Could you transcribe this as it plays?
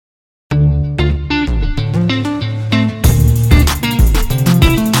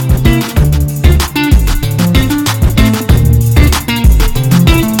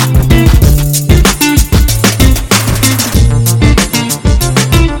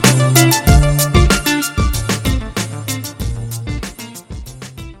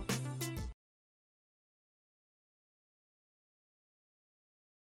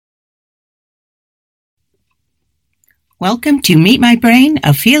Welcome to Meet My Brain,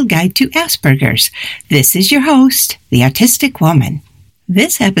 a field guide to Asperger's. This is your host, the Autistic Woman.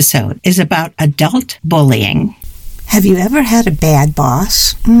 This episode is about adult bullying. Have you ever had a bad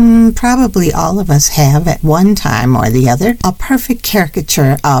boss? Probably all of us have at one time or the other. A perfect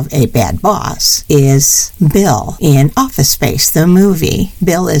caricature of a bad boss is Bill in Office Space, the movie.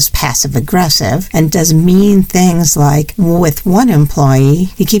 Bill is passive-aggressive and does mean things like, with one employee,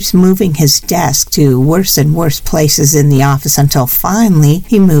 he keeps moving his desk to worse and worse places in the office until finally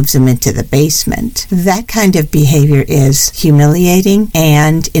he moves him into the basement. That kind of behavior is humiliating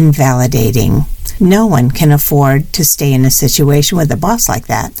and invalidating. No one can afford to stay in a situation with a boss like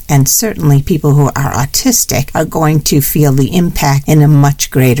that, and certainly people who are autistic are going to feel the impact in a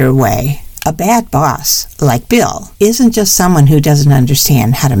much greater way. A bad boss, like Bill, isn't just someone who doesn't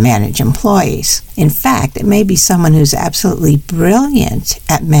understand how to manage employees. In fact, it may be someone who's absolutely brilliant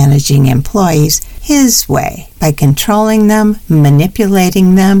at managing employees his way, by controlling them,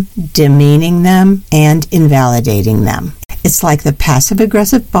 manipulating them, demeaning them, and invalidating them. It's like the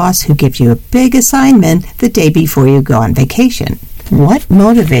passive-aggressive boss who gives you a big assignment the day before you go on vacation. What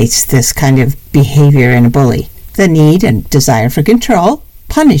motivates this kind of behavior in a bully? The need and desire for control,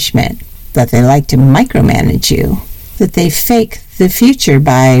 punishment, that they like to micromanage you, that they fake the future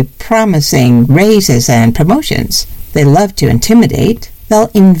by promising raises and promotions. They love to intimidate. They'll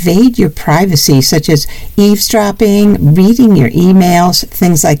invade your privacy, such as eavesdropping, reading your emails,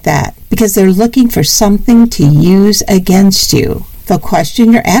 things like that, because they're looking for something to use against you. They'll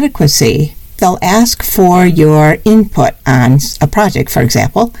question your adequacy. They'll ask for your input on a project, for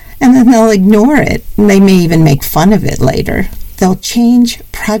example, and then they'll ignore it. They may even make fun of it later. They'll change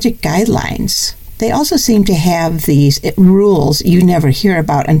project guidelines. They also seem to have these rules you never hear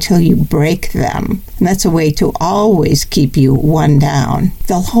about until you break them. And that's a way to always keep you one down.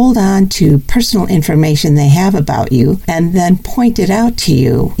 They'll hold on to personal information they have about you and then point it out to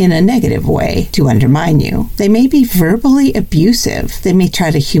you in a negative way to undermine you. They may be verbally abusive. They may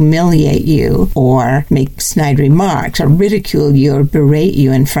try to humiliate you or make snide remarks or ridicule you or berate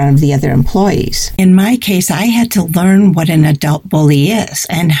you in front of the other employees. In my case, I had to learn what an adult bully is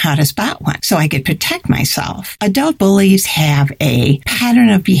and how to spot one so I could protect myself. Adult bullies have a pattern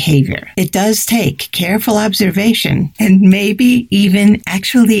of behavior. It does take careful observation and maybe even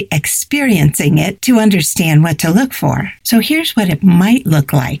actually experiencing it to understand what to look for. So here's what it might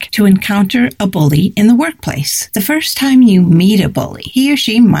look like to encounter a bully in the workplace. The first time you meet a bully, he or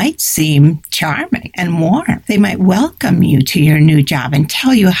she might seem charming and warm. They might welcome you to your new job and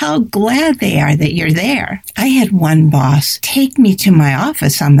tell you how glad they are that you're there. I had one boss take me to my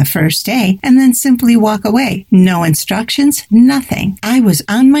office on the first day and then simply walk away. No instructions, nothing. I was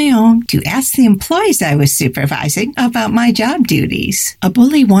on my own to ask the employees I was supervising about my job duties. A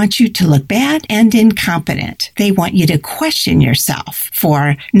bully wants you to look bad and incompetent. They want you to question yourself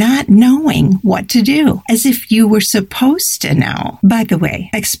for not knowing what to do, as if you were supposed to know. By the way,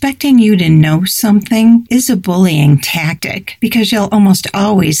 expecting you to know something is a bullying tactic because you'll almost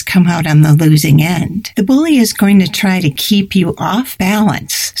always come out on the losing end. The bully is going to try to keep you off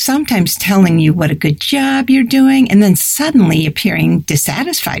balance, sometimes telling you what a good job you're doing and then suddenly appearing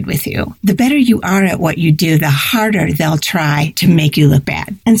dissatisfied with you. The better you are at what you do, the harder they'll try to make you look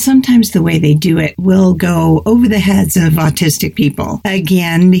bad. And sometimes the way they do it will go over the heads of autistic people.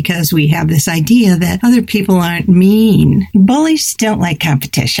 Again, because we have this idea that other people aren't mean. Bullies don't like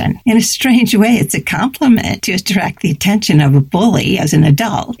competition. In a strange way, it's a compliment to attract the attention of a bully as an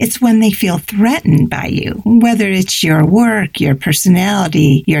adult. It's when they feel threatened by you, whether it's your work, your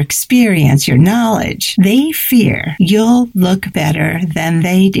personality, your experience, your knowledge. They fear you'll look better than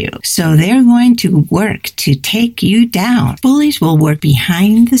they do. So they're going to work to take you down. Bullies will work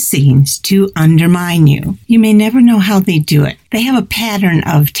behind the scenes to undermine you. You may never know how they do it. They have a pattern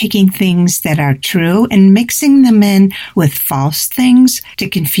of taking things that are true and mixing them in with false things to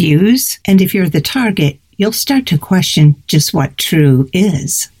confuse. And if you're the target, you'll start to question just what true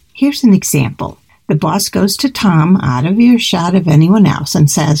is. Here's an example. The boss goes to Tom out of earshot of anyone else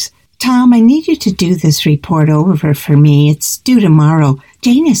and says, "Tom, I need you to do this report over for me. It's due tomorrow.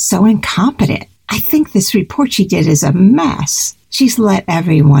 Jane is so incompetent. I think this report she did is a mess. She's let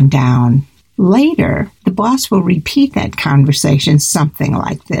everyone down." Later, the boss will repeat that conversation something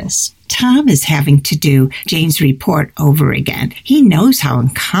like this. Tom is having to do Jane's report over again. He knows how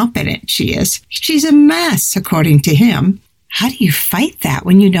incompetent she is. She's a mess, according to him. How do you fight that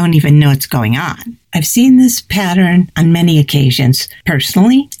when you don't even know what's going on? I've seen this pattern on many occasions,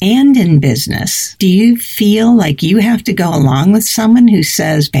 personally and in business. Do you feel like you have to go along with someone who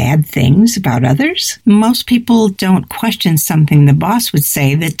says bad things about others? Most people don't question something the boss would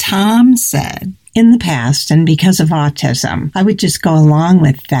say that Tom said. In the past, and because of autism, I would just go along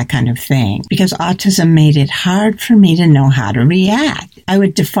with that kind of thing because autism made it hard for me to know how to react. I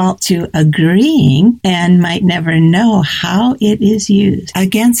would default to agreeing and might never know how it is used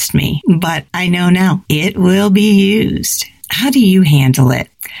against me. But I know now it will be used. How do you handle it?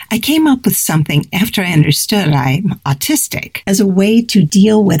 I came up with something after I understood I'm autistic as a way to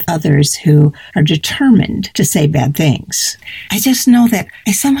deal with others who are determined to say bad things. I just know that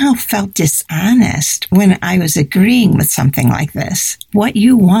I somehow felt dishonest when I was agreeing with something like this. What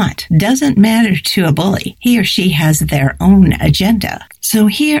you want doesn't matter to a bully. He or she has their own agenda. So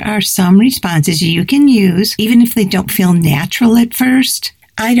here are some responses you can use, even if they don't feel natural at first.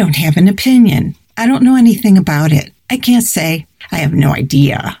 I don't have an opinion. I don't know anything about it. I can't say, I have no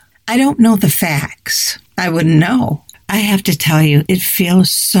idea. I don't know the facts. I wouldn't know. I have to tell you, it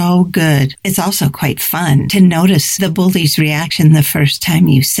feels so good. It's also quite fun to notice the bully's reaction the first time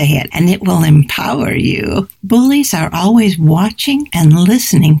you say it, and it will empower you. Bullies are always watching and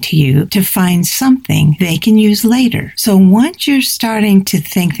listening to you to find something they can use later. So once you're starting to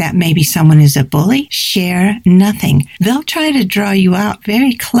think that maybe someone is a bully, share nothing. They'll try to draw you out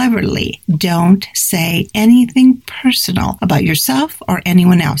very cleverly. Don't say anything personal about yourself or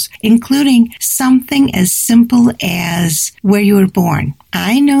anyone else, including something as simple as where you were born.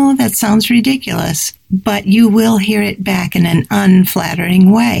 I know that sounds ridiculous, but you will hear it back in an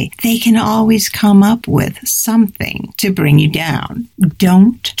unflattering way. They can always come up with something to bring you down.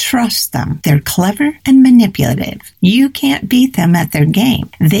 Don't trust them. They're clever and manipulative. You can't beat them at their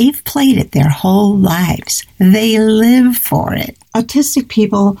game. They've played it their whole lives. They live for it. Autistic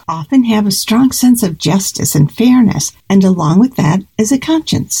people often have a strong sense of justice and fairness, and along with that is a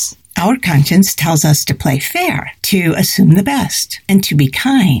conscience. Our conscience tells us to play fair, to assume the best, and to be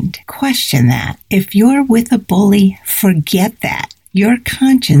kind. Question that. If you're with a bully, forget that. Your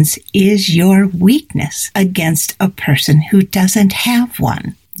conscience is your weakness against a person who doesn't have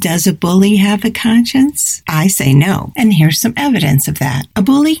one. Does a bully have a conscience? I say no, and here's some evidence of that. A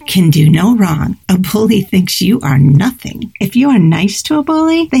bully can do no wrong. A bully thinks you are nothing. If you are nice to a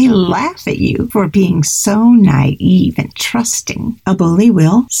bully, they laugh at you for being so naive and trusting. A bully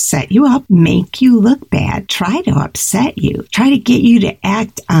will set you up, make you look bad, try to upset you, try to get you to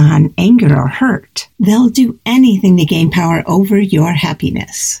act on anger or hurt. They'll do anything to gain power over your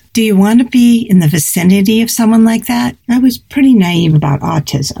happiness. Do you want to be in the vicinity of someone like that? I was pretty naive about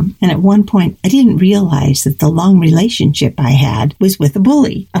autism, and at one point I didn't realize that the long relationship I had was with a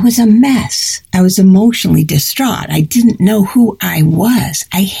bully. I was a mess. I was emotionally distraught. I didn't know who I was.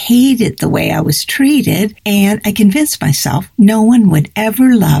 I hated the way I was treated, and I convinced myself no one would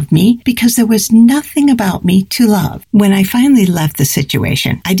ever love me because there was nothing about me to love. When I finally left the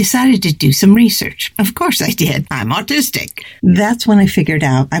situation, I decided to do some research. Of course I did. I'm autistic. That's when I figured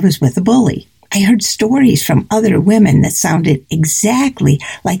out I was with a bully. I heard stories from other women that sounded exactly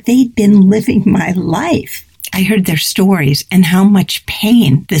like they'd been living my life. I heard their stories and how much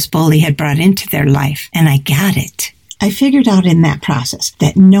pain this bully had brought into their life, and I got it. I figured out in that process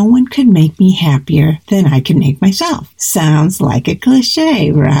that no one could make me happier than I could make myself. Sounds like a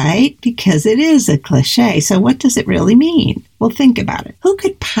cliche, right? Because it is a cliche. So what does it really mean? Well, think about it. Who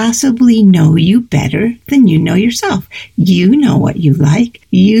could possibly know you better than you know yourself? You know what you like.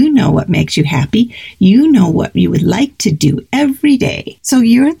 You know what makes you happy. You know what you would like to do every day. So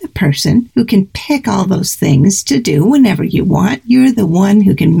you're the person who can pick all those things to do whenever you want. You're the one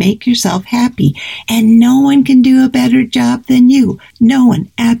who can make yourself happy. And no one can do a better job than you. No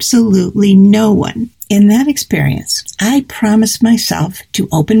one. Absolutely no one. In that experience, I promised myself to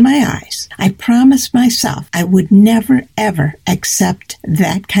open my eyes. I promised myself I would never, ever accept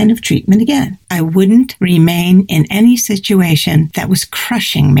that kind of treatment again. I wouldn't remain in any situation that was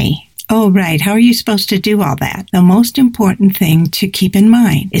crushing me. Oh, right. How are you supposed to do all that? The most important thing to keep in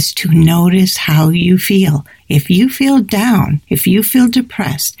mind is to notice how you feel. If you feel down, if you feel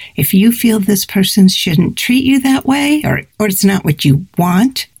depressed, if you feel this person shouldn't treat you that way, or it's not what you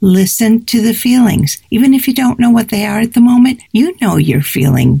want, listen to the feelings. Even if you don't know what they are at the moment, you know you're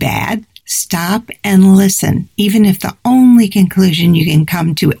feeling bad. Stop and listen, even if the only conclusion you can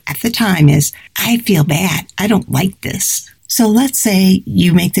come to at the time is, I feel bad. I don't like this. So let's say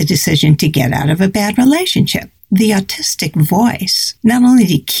you make the decision to get out of a bad relationship. The autistic voice, not only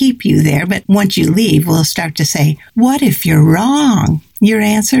to keep you there, but once you leave, will start to say, what if you're wrong? Your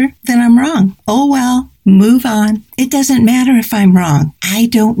answer? Then I'm wrong. Oh, well, move on. It doesn't matter if I'm wrong. I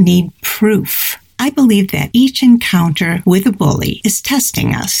don't need proof. I believe that each encounter with a bully is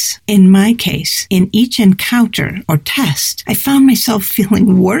testing us. In my case, in each encounter or test, I found myself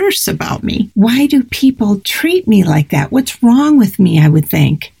feeling worse about me. Why do people treat me like that? What's wrong with me, I would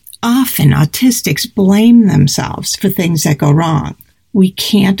think? Often autistics blame themselves for things that go wrong. We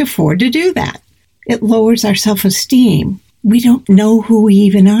can't afford to do that. It lowers our self-esteem. We don't know who we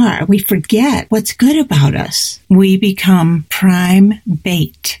even are. We forget what's good about us. We become prime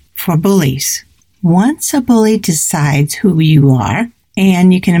bait for bullies. Once a bully decides who you are,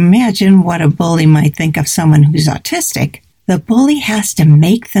 and you can imagine what a bully might think of someone who's autistic, the bully has to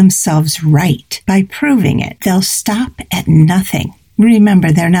make themselves right by proving it. They'll stop at nothing.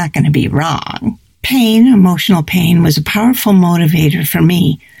 Remember, they're not going to be wrong. Pain, emotional pain, was a powerful motivator for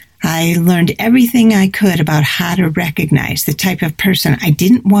me. I learned everything I could about how to recognize the type of person I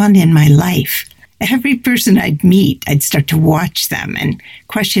didn't want in my life. Every person I'd meet, I'd start to watch them and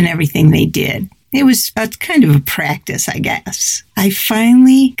question everything they did. It was a kind of a practice, I guess. I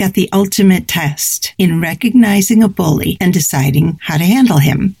finally got the ultimate test in recognizing a bully and deciding how to handle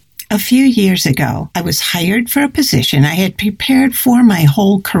him. A few years ago, I was hired for a position I had prepared for my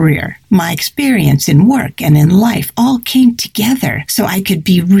whole career. My experience in work and in life all came together so I could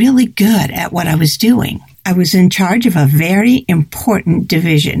be really good at what I was doing. I was in charge of a very important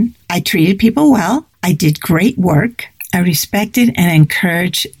division. I treated people well. I did great work. I respected and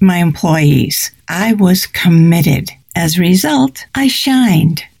encouraged my employees. I was committed. As a result, I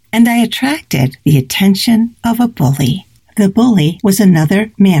shined, and I attracted the attention of a bully. The bully was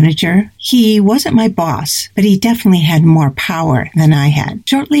another manager. He wasn't my boss, but he definitely had more power than I had.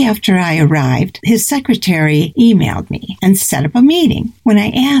 Shortly after I arrived, his secretary emailed me and set up a meeting. When I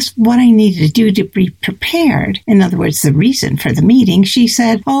asked what I needed to do to be prepared, in other words, the reason for the meeting, she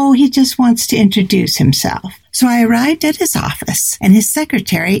said, "Oh, he just wants to introduce himself." So I arrived at his office, and his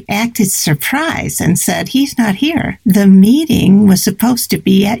secretary acted surprised and said, "He's not here. The meeting was supposed to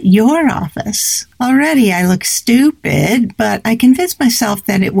be at your office." Already I looked stupid, but I convinced myself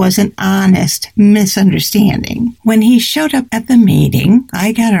that it was an honest misunderstanding. When he showed up at the meeting,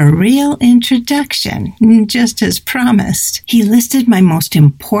 I got a real introduction, just as promised. He listed my most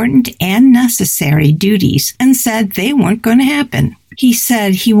important and necessary duties and said they weren't going to happen. He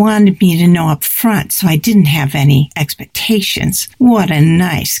said he wanted me to know up front so I didn't have any expectations. What a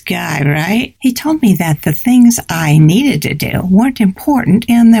nice guy, right? He told me that the things I needed to do weren't important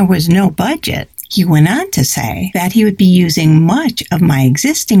and there was no budget. He went on to say that he would be using much of my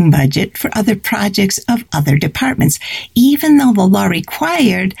existing budget for other projects of other departments, even though the law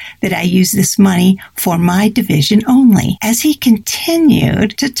required that I use this money for my division only. As he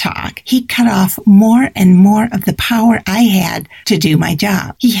continued to talk, he cut off more and more of the power I had to do my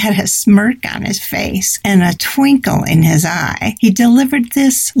job. He had a smirk on his face and a twinkle in his eye. He delivered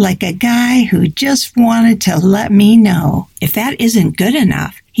this like a guy who just wanted to let me know. If that isn't good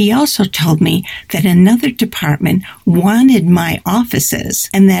enough, he also told me that another department wanted my offices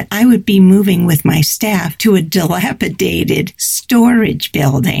and that I would be moving with my staff to a dilapidated storage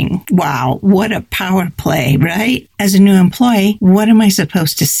building. Wow, what a power play, right? As a new employee, what am I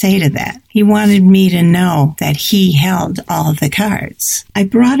supposed to say to that? He wanted me to know that he held all the cards. I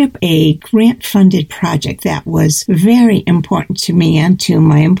brought up a grant-funded project that was very important to me and to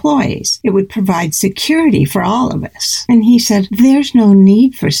my employees. It would provide security for all of us. And he said, "There's no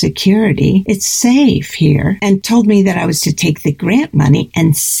need for security. It's safe here," and told me that I was to take the grant money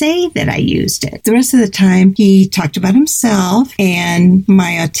and say that I used it. The rest of the time, he talked about himself, and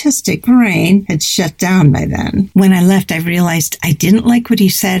my autistic brain had shut down by then. When I left, I realized I didn't like what he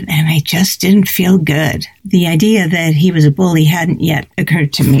said, and I just didn't feel good. The idea that he was a bully hadn't yet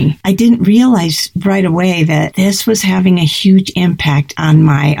occurred to me. I didn't realize right away that this was having a huge impact on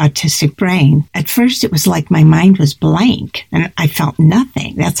my autistic brain. At first, it was like my mind was blank, and I felt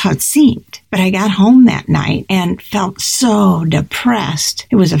nothing. That's how it seemed. But I got home that night and felt so depressed.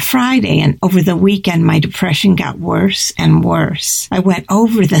 It was a Friday, and over the weekend, my depression got worse and worse. I went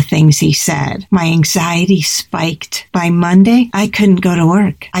over the things he said. My anxiety spiked. By Monday, I couldn't go to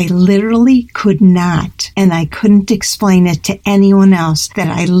work. I literally could not, and I couldn't explain it to anyone else that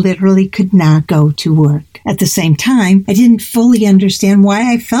I literally could not go to work. At the same time, I didn't fully understand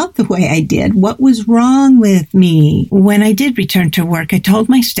why I felt the way I did. What was wrong with me? When I did return to work, I told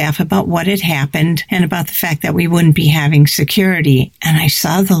my staff about what had happened and about the fact that we wouldn't be having security. And I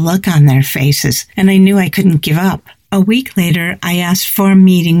saw the look on their faces, and I knew I couldn't give up. A week later, I asked for a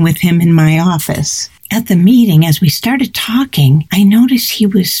meeting with him in my office. At the meeting, as we started talking, I noticed he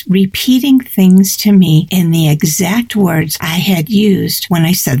was repeating things to me in the exact words I had used when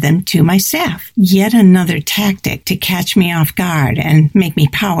I said them to my staff. Yet another tactic to catch me off guard and make me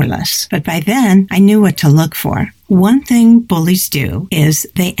powerless. But by then, I knew what to look for. One thing bullies do is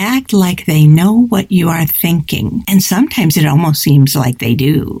they act like they know what you are thinking, and sometimes it almost seems like they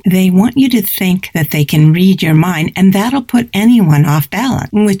do. They want you to think that they can read your mind, and that'll put anyone off balance,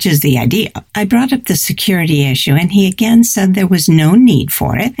 which is the idea. I brought up the security issue, and he again said there was no need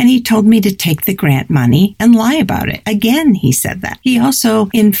for it, and he told me to take the grant money and lie about it. Again, he said that. He also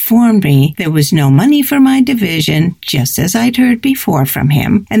informed me there was no money for my division, just as I'd heard before from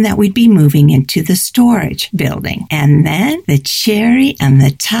him, and that we'd be moving into the storage building. And then, the cherry on the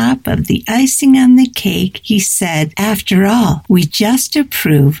top of the icing on the cake, he said, after all, we just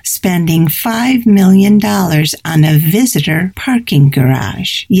approved spending $5 million on a visitor parking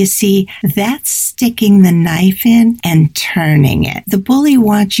garage. You see, that's sticking the knife in and turning it. The bully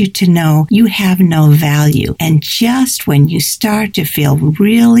wants you to know you have no value. And just when you start to feel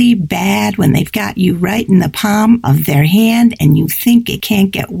really bad, when they've got you right in the palm of their hand and you think it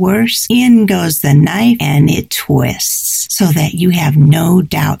can't get worse, in goes the knife and it twists so that you have no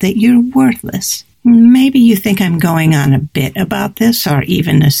doubt that you're worthless. Maybe you think I'm going on a bit about this or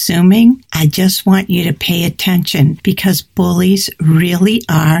even assuming. I just want you to pay attention because bullies really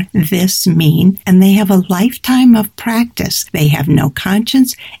are this mean and they have a lifetime of practice. They have no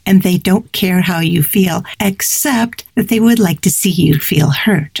conscience and they don't care how you feel except that they would like to see you feel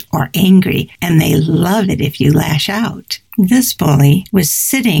hurt or angry and they love it if you lash out. This bully was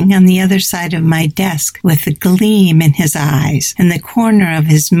sitting on the other side of my desk with a gleam in his eyes and the corner of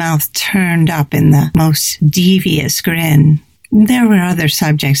his mouth turned up in the most devious grin. There were other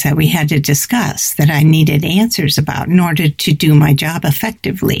subjects that we had to discuss that I needed answers about in order to do my job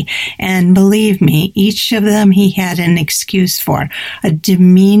effectively. And believe me, each of them he had an excuse for, a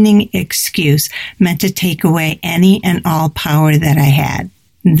demeaning excuse meant to take away any and all power that I had.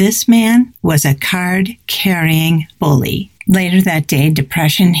 This man was a card-carrying bully. Later that day,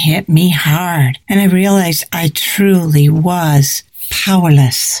 depression hit me hard, and I realized I truly was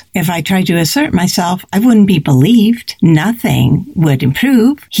powerless. If I tried to assert myself, I wouldn't be believed. Nothing would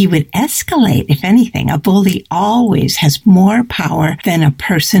improve. He would escalate, if anything. A bully always has more power than a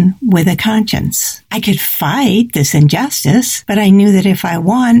person with a conscience. I could fight this injustice, but I knew that if I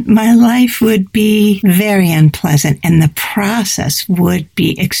won, my life would be very unpleasant and the process would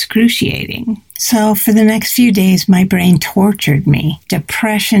be excruciating. So for the next few days, my brain tortured me.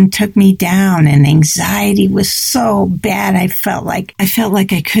 Depression took me down and anxiety was so bad I felt like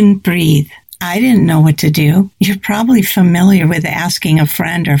I couldn't breathe. I didn't know what to do. You're probably familiar with asking a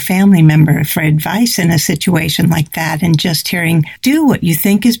friend or family member for advice in a situation like that and just hearing, do what you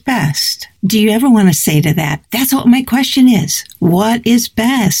think is best. Do you ever want to say to that, that's what my question is. What is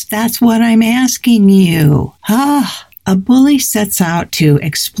best? That's what I'm asking you. A bully sets out to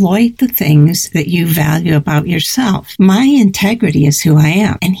exploit the things that you value about yourself. My integrity is who I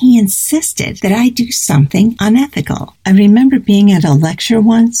am, and he insisted that I do something unethical. I remember being at a lecture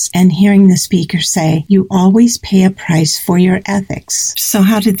once and hearing the speaker say, you always pay a price for your ethics. So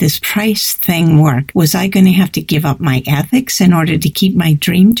how did this price thing work? Was I going to have to give up my ethics in order to keep my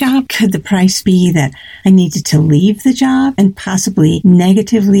dream job? Could the price be that I needed to leave the job and possibly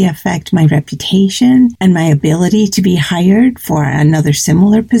negatively affect my reputation and my ability to be hired for another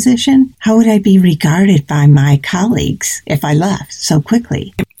similar position? How would I be regarded by my colleagues if I left so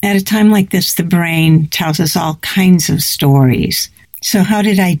quickly? At a time like this, the brain tells us all kinds of stories. So how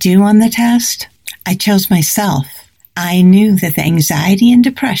did I do on the test? I chose myself. I knew that the anxiety and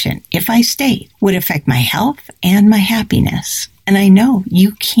depression, if I stayed, would affect my health and my happiness. And I know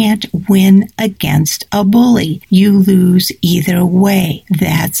you can't win against a bully. You lose either way.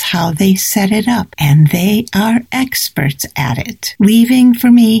 That's how they set it up, and they are experts at it. Leaving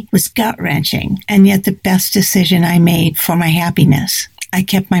for me was gut-wrenching, and yet the best decision I made for my happiness. I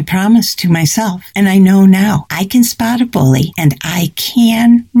kept my promise to myself, and I know now I can spot a bully, and I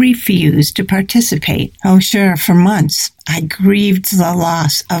can refuse to participate. Oh, sure, for months, I grieved the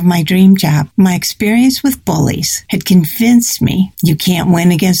loss of my dream job. My experience with bullies had convinced me you can't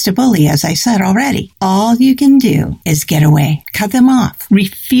win against a bully, as I said already. All you can do is get away, cut them off,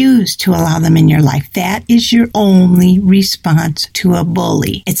 refuse to allow them in your life. That is your only response to a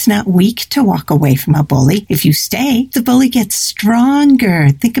bully. It's not weak to walk away from a bully. If you stay, the bully gets stronger.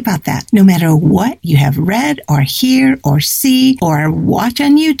 Think about that. No matter what you have read or hear or see or watch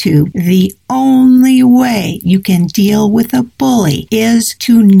on YouTube, the only way you can deal deal with a bully is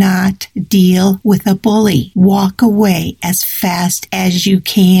to not deal with a bully. Walk away as fast as you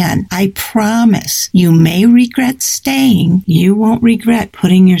can. I promise you may regret staying. You won't regret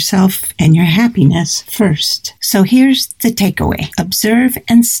putting yourself and your happiness first. So here's the takeaway. Observe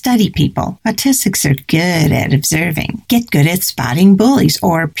and study people. Autistics are good at observing. Get good at spotting bullies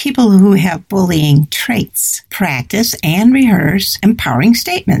or people who have bullying traits. Practice and rehearse empowering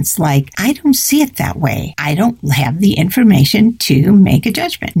statements like, I don't see it that way. I don't have the information to make a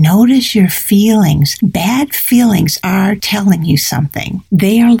judgment. Notice your feelings. Bad feelings are telling you something.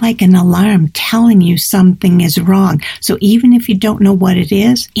 They are like an alarm telling you something is wrong. So even if you don't know what it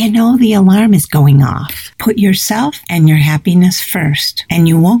is, you know the alarm is going off. Put yourself and your happiness first, and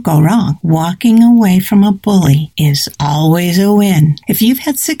you won't go wrong. Walking away from a bully is always a win. If you've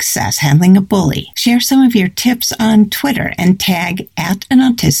had success handling a bully, share some of your tips on Twitter and tag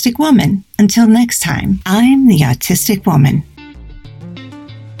 @AnAutisticWoman. Until next time, I'm the Autistic Woman.